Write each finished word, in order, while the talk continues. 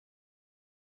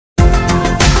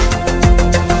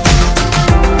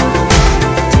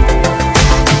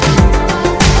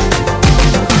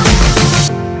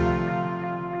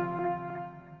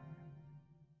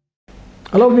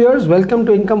Hello viewers, welcome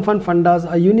to Income Fund Fundas,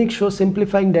 a unique show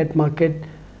simplifying debt market,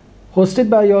 hosted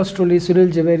by yours truly Cyril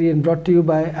Javeri and brought to you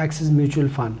by Axis Mutual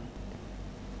Fund.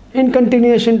 In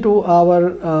continuation to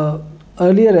our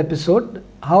earlier episode,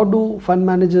 how do fund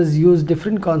managers use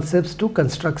different concepts to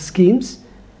construct schemes?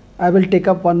 I will take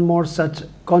up one more such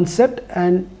concept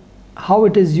and how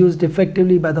it is used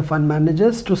effectively by the fund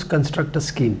managers to construct a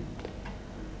scheme.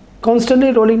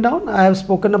 Constantly rolling down, I have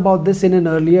spoken about this in an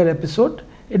earlier episode.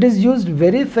 It is used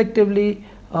very effectively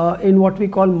in what we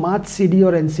call March CD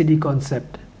or NCD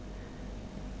concept,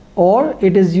 or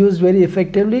it is used very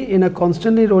effectively in a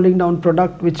constantly rolling down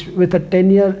product which with a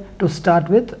 10-year to start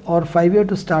with or 5-year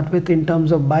to start with, in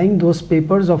terms of buying those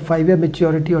papers of 5-year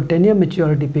maturity or 10-year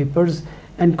maturity papers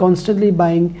and constantly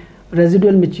buying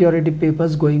residual maturity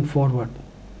papers going forward.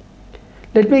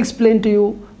 Let me explain to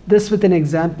you this with an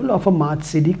example of a March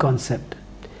CD concept.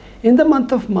 In the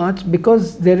month of March,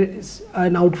 because there is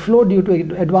an outflow due to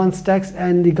advance tax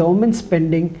and the government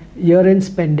spending, year-end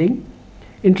spending,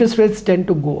 interest rates tend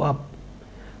to go up.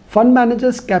 Fund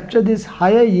managers capture these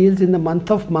higher yields in the month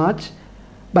of March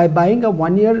by buying a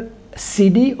 1-year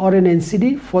CD or an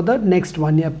NCD for the next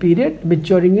 1-year period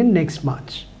maturing in next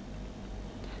March.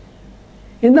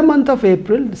 In the month of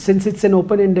April, since it's an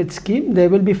open-ended scheme, there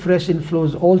will be fresh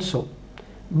inflows also.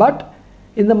 But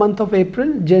in the month of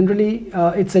April, generally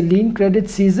it's a lean credit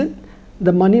season.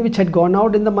 The money which had gone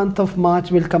out in the month of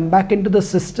March will come back into the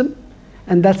system,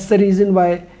 and that's the reason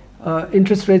why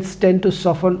interest rates tend to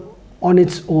soften on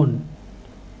its own.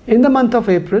 In the month of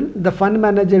April, the fund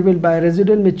manager will buy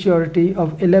residual maturity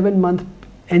of 11-month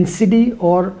NCD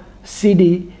or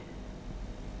CD.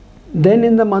 Then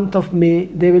in the month of May,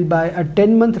 they will buy a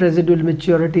 10-month residual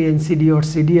maturity NCD or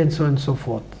CD, and so on and so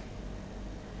forth.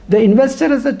 The investor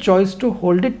has a choice to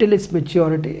hold it till its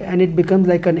maturity, and it becomes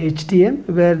like an HTM,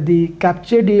 where the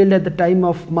captured yield at the time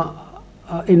of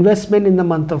investment in the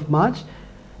month of March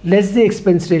less the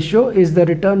expense ratio is the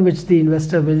return which the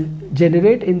investor will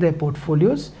generate in their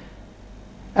portfolios.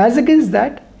 As against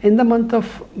that, in the month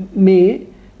of May,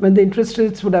 when the interest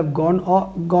rates would have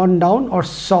gone down or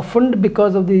softened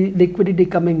because of the liquidity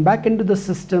coming back into the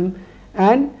system,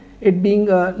 and it being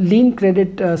a lean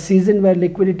credit season where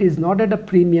liquidity is not at a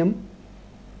premium,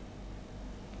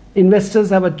 investors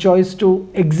have a choice to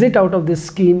exit out of this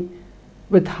scheme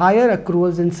with higher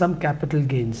accruals and some capital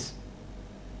gains.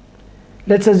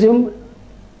 Let's assume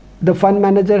the fund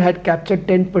manager had captured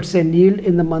 10% yield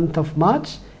in the month of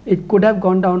March. It could have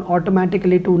gone down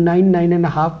automatically to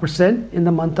 9.5% in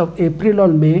the month of April or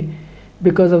May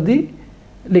because of the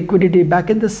liquidity back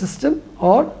in the system,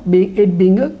 or it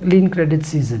being a lean credit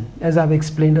season, as I've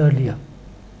explained earlier.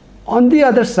 On the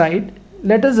other side,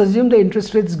 let us assume the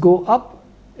interest rates go up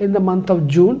in the month of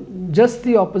June, just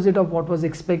the opposite of what was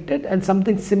expected, and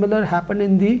something similar happened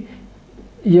in the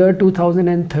year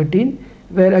 2013,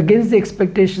 where against the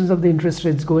expectations of the interest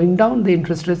rates going down, the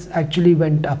interest rates actually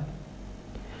went up.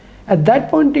 At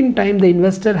that point in time, the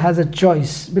investor has a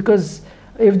choice, because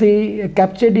if the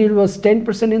captured yield was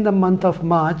 10% in the month of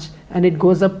March and it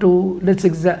goes up to,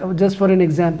 just for an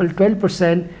example,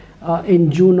 12%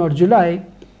 in June or July,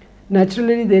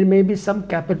 naturally there may be some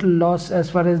capital loss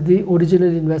as far as the original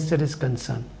investor is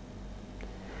concerned.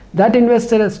 That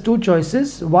investor has two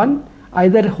choices. One,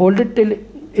 either hold it till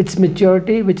its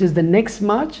maturity, which is the next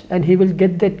March, and he will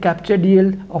get that captured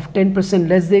yield of 10%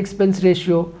 less the expense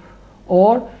ratio,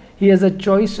 or he has a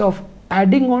choice of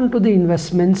adding on to the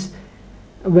investments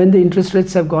when the interest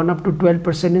rates have gone up to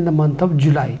 12% in the month of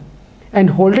July, and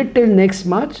hold it till next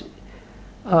March.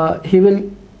 He will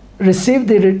receive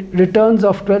the returns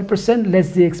of 12%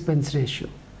 less the expense ratio.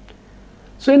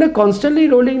 So in a constantly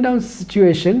rolling down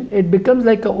situation, it becomes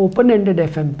like an open-ended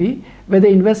FMP, where the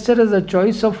investor has a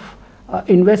choice of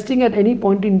investing at any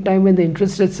point in time when the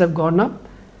interest rates have gone up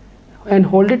and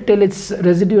hold it till its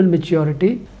residual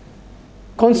maturity.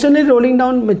 Constantly rolling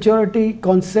down maturity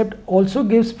concept also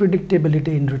gives predictability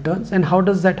in returns. And how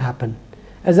does that happen?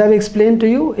 As I've explained to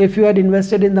you, if you had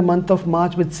invested in the month of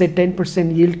March with say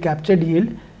 10% yield, captured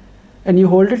yield, and you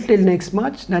hold it till next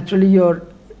March, naturally your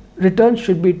return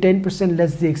should be 10%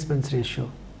 less the expense ratio.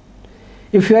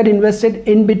 If you had invested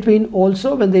in between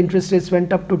also, when the interest rates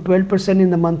went up to 12%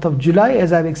 in the month of July,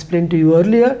 as I've explained to you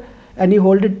earlier, and you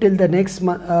hold it till the next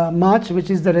March, which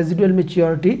is the residual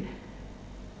maturity,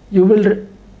 you will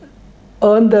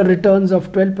earn the returns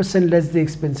of 12% less the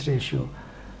expense ratio.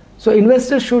 So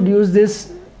investors should use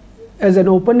this as an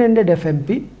open-ended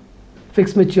FMP,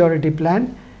 fixed maturity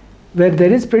plan, where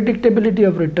there is predictability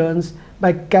of returns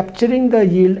by capturing the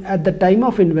yield at the time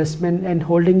of investment and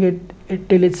holding it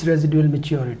till its residual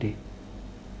maturity.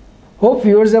 Hope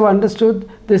viewers have understood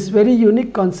this very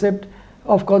unique concept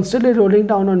of constantly rolling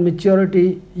down on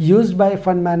maturity used by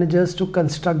fund managers to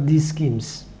construct these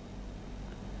schemes.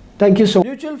 Thank you so much.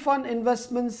 Mutual fund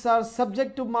investments are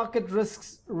subject to market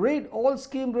risks. Read all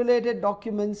scheme related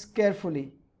documents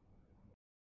carefully.